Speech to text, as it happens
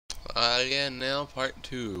And now part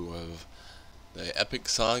 2 of the epic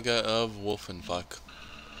saga of Wolfenfuck.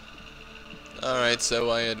 Alright,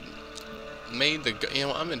 so I had made the...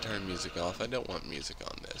 I'm gonna turn music off. I don't want music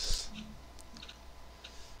on this.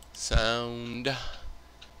 Sound...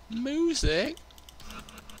 music.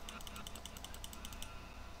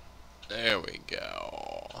 There we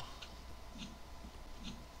go.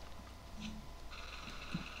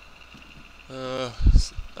 I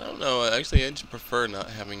don't know, actually I just prefer not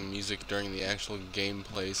having music during the actual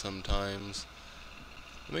gameplay sometimes.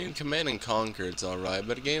 I mean, Command & Conquer, it's alright,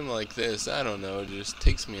 but a game like this, I don't know, it just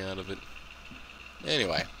takes me out of it.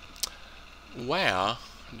 Anyway. Where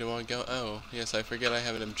do I go? Oh, yes, I forget I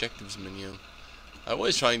have an objectives menu. I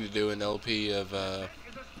was trying to do an LP of,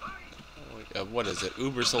 what is it,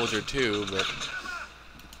 Uber Soldier 2, but...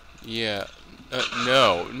 yeah.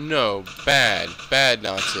 No, bad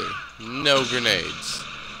Nazi. No grenades.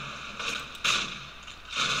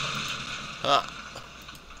 Huh.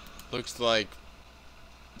 Looks like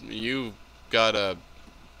you got a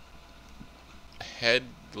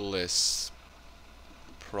headless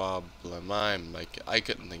problem. I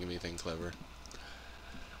couldn't think of anything clever.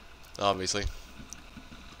 Obviously.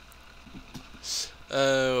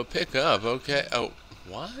 Oh, pick up, okay. Oh,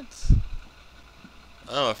 what?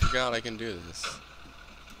 Oh, I forgot I can do this.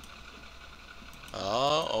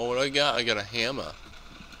 Oh, what do I got? I got a hammer.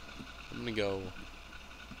 I'm gonna go...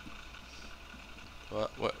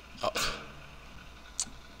 What?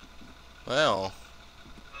 Oh.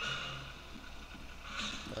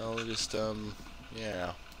 Well, just,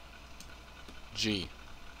 yeah. G.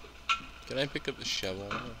 Can I pick up the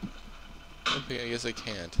shovel? I guess I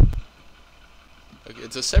can't. Okay,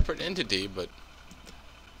 it's a separate entity, but...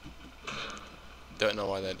 don't know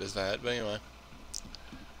why that does that, but anyway.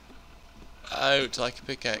 Oh, it's like a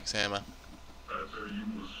pickaxe hammer.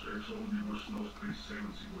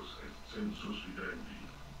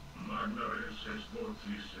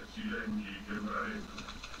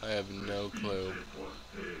 I have no clue.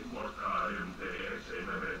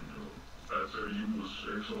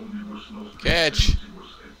 Catch!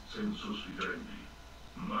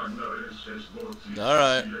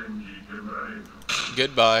 Alright.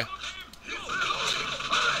 Goodbye.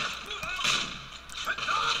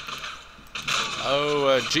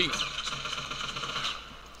 Oh, gee.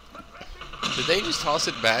 Did they just toss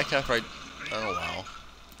it back after I... oh, wow.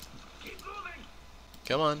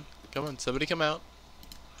 Come on, somebody come out.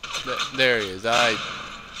 There he is.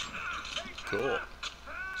 Cool.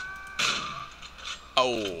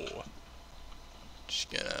 Oh.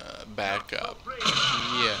 Just gonna back up.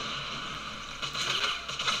 Yeah.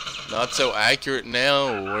 Not so accurate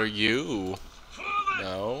now, were you?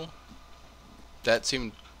 No. That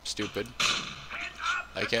seemed stupid.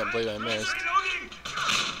 I can't believe I missed.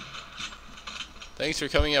 Thanks for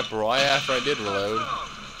coming up right after I did reload.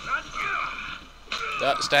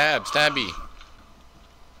 Stabby.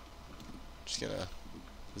 Just gonna...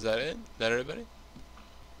 is that it? Is that everybody?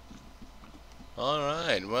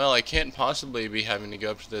 Alright, well, I can't possibly be having to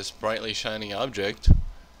go up to this brightly shining object.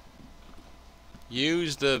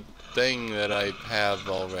 Use the thing that I have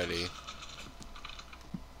already.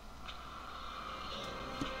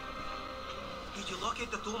 Did you locate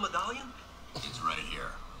the tool medallion? It's right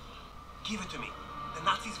here. Give it to me. The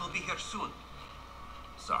Nazis will be here soon.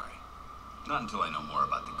 Sorry. Not until I know more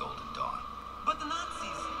about the Golden Dawn. But the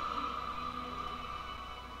Nazis...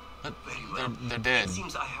 But very well. they're dead. It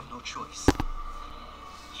seems I have no choice.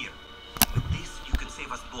 Here. With this, you can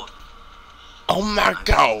save us both. Oh my I've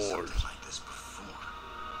god! seen something like this before.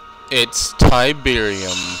 It's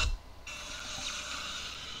Tiberium.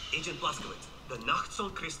 Agent Blaskowitz, the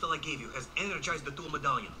Nachtzone crystal I gave you has energized the tool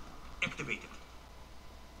medallion. Activate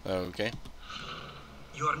it. Okay.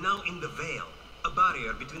 You are now in the Veil, a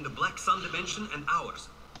barrier between the Black Sun dimension and ours.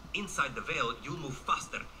 Inside the Veil, you'll move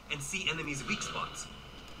faster and see enemies' weak spots.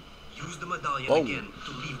 Use the medallion again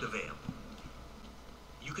to leave the Veil.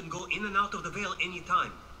 You can go in and out of the Veil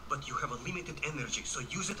anytime, but you have a limited energy, so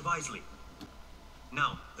use it wisely.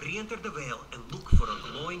 Now, re-enter the Veil and look for a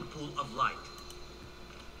glowing pool of light.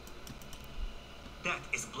 That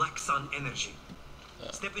is Black Sun energy.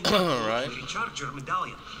 Step into the pool and recharge your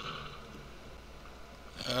medallion.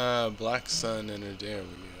 Black Sun energy. There we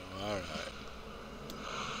go. Alright.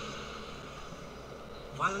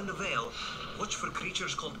 While in the Veil, watch for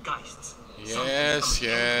creatures called Geists.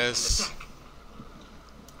 Yes.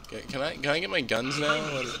 Okay, can I get my guns now?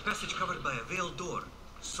 Finally is a passage covered by a veiled door.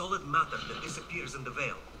 Solid matter that disappears in the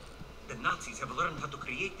Veil. The Nazis have learned how to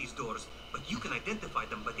create these doors, but you can identify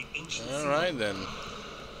them by the ancient symbol. Alright then.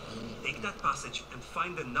 Take that passage and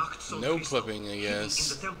find the Nachtzone no crystal clipping, I hidden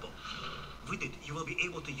guess. in the temple. With it, you will be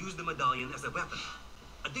able to use the medallion as a weapon.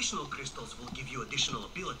 Additional crystals will give you additional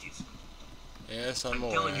abilities. Yes, I'm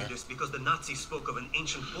I'm telling you aware. this because the Nazis spoke of an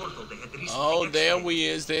ancient portal they had recently Oh, there excavated. we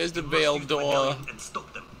is. There's the You must veil use the door. medallion and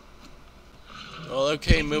stop them. Well,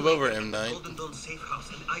 okay, Meet move me over, later M. at the Night. Golden Dawn safe house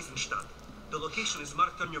in Eisenstadt. The location is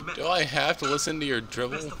marked on your map. Do I have to listen to your Best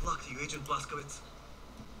dribble? of luck to you, Agent Blazkowicz.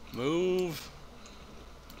 Move.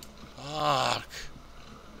 Fuck.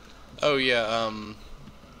 Oh, yeah,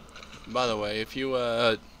 by the way, if you,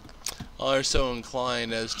 are so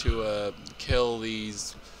inclined as to, kill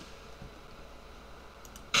these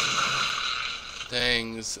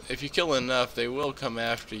things, if you kill enough, they will come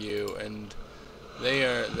after you, and they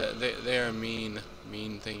are mean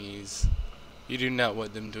thingies. You do not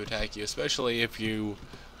want them to attack you, especially if you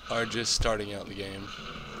are just starting out the game.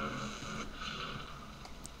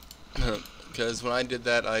 Because when I did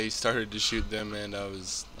that, I started to shoot them, and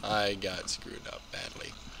I got screwed up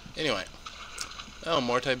badly. Anyway, oh,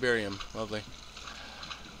 more Tiberium, lovely.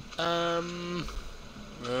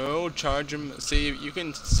 Oh, charge him. See, you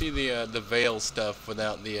can see the veil stuff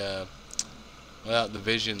without the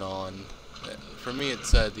vision on. For me,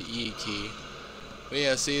 it's the E key. But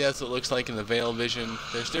yeah, see, that's what it looks like in the veil vision.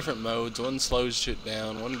 There's different modes. One slows shit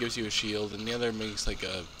down, one gives you a shield, and the other makes like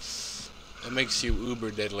it makes you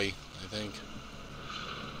uber deadly, I think.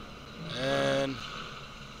 And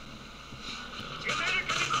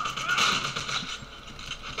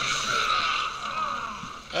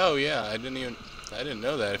oh yeah, I didn't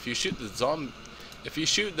know that. If you shoot if you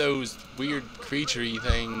shoot those weird creature-y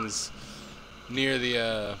things near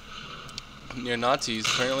the near Nazis,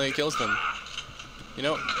 apparently it kills them. You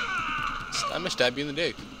know, I'm gonna stab you in the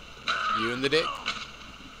dick. You in the dick.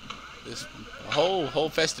 This whole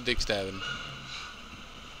fest of dick stabbing.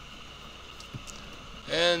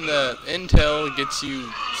 And intel gets you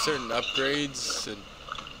certain upgrades, and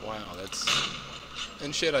wow, that's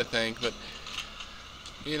and shit, I think. But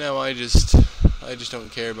you know, I just don't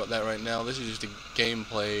care about that right now. This is just a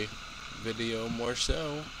gameplay video more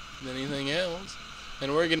so than anything else.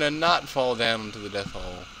 And we're gonna not fall down into the death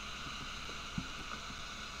hole.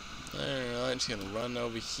 Alright, just gonna run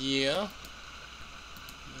over here.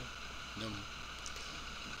 No.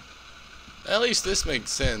 At least this makes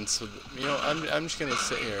sense. You know, I'm just gonna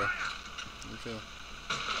sit here. Okay.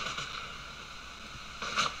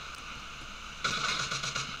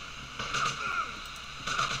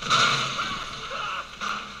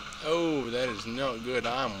 Oh, that is not good.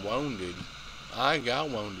 I'm wounded. I got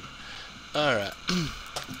wounded. Alright.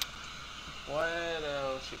 What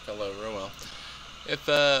else? She fell over. Oh well. If,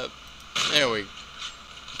 there we go.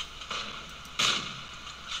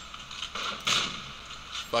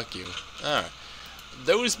 Fuck you. Alright.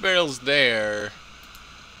 Those barrels there,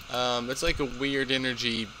 it's like a weird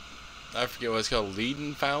energy, I forget what it's called,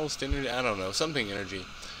 Leadenfaust energy? I don't know, something energy.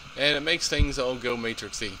 And it makes things all go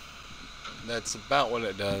matrixy. That's about what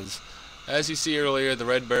it does. As you see earlier, the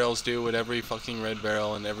red barrels do what every fucking red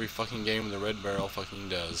barrel in every fucking game with the red barrel fucking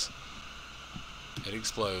does. It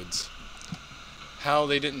explodes. How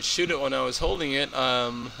they didn't shoot it when I was holding it,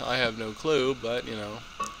 I have no clue, but, you know.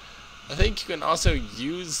 I think you can also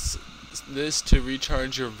use this to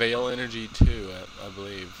recharge your veil energy too, I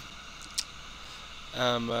believe.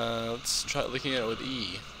 Let's try looking at it with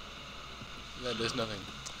E. That does nothing.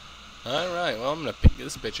 Alright, well, I'm gonna pick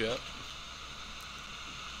this bitch up.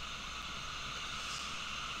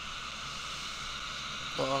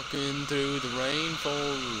 Walking through the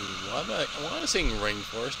rainforest. Why am I saying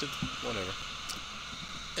rainforest? Whatever.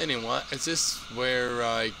 Anyway, is this where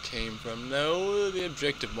I came from? No, the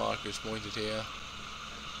objective marker's pointed here.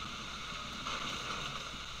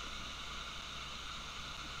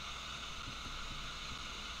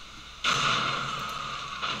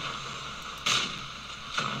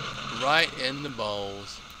 Right in the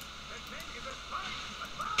balls.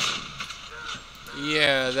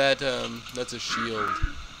 Yeah, that's a shield.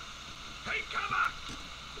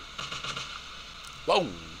 Whoa!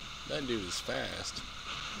 That dude is fast.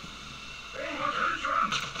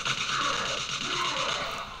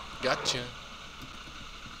 Gotcha.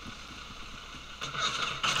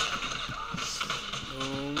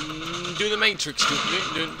 Do the Matrix.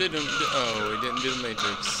 Oh, we didn't do the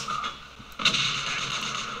Matrix.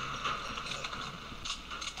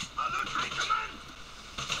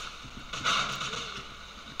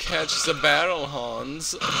 Catch the barrel,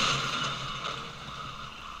 Hans.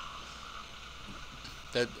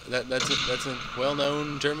 That's a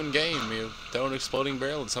well-known German game. You throw an exploding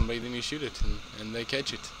barrel at somebody, then you shoot it, and they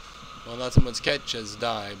catch it. Well, not so much catch as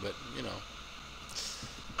die, but you know.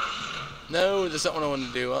 No, that's not what I want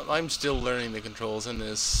to do. I'm still learning the controls in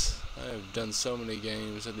this. I've done so many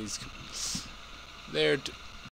games of these There.